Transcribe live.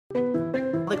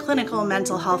clinical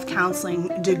mental health counseling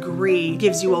degree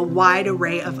gives you a wide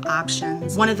array of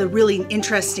options. One of the really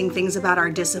interesting things about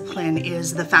our discipline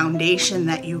is the foundation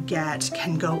that you get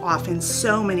can go off in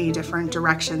so many different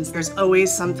directions. There's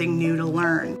always something new to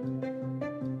learn.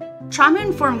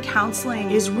 Trauma-informed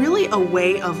counseling is really a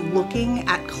way of looking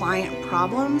at client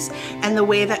problems and the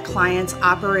way that clients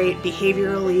operate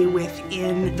behaviorally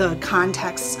within the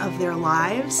context of their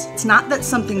lives. It's not that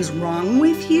something's wrong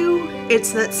with you,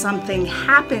 it's that something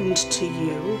happened to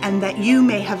you and that you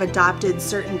may have adopted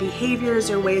certain behaviors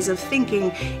or ways of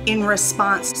thinking in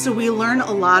response. So we learn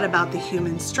a lot about the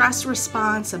human stress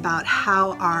response, about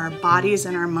how our bodies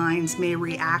and our minds may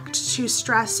react to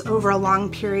stress over a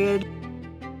long period.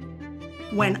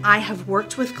 When I have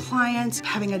worked with clients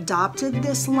having adopted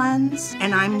this lens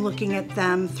and I'm looking at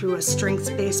them through a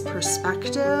strengths-based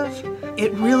perspective,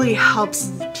 it really helps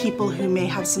people who may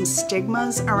have some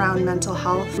stigmas around mental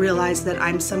health realize that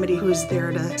I'm somebody who's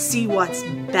there to see what's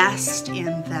best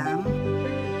in them.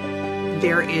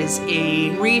 There is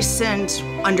a recent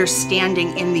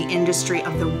understanding in the industry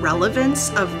of the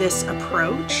relevance of this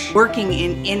approach, working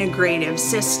in integrative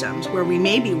systems where we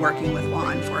may be working with law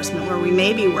enforcement, where we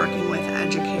may be working with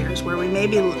educators, where we may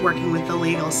be working with the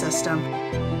legal system.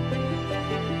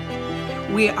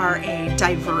 We are a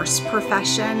diverse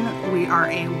profession, we are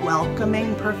a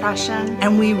welcoming profession,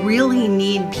 and we really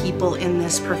need people in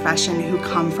this profession who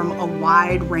come from a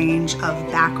wide range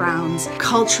of backgrounds,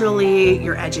 culturally,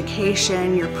 your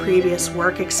education, your previous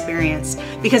work experience,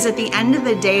 because at the end of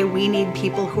the day, we need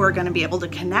people who are going to be able to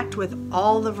connect with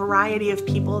all the variety of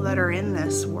people that are in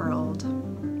this world.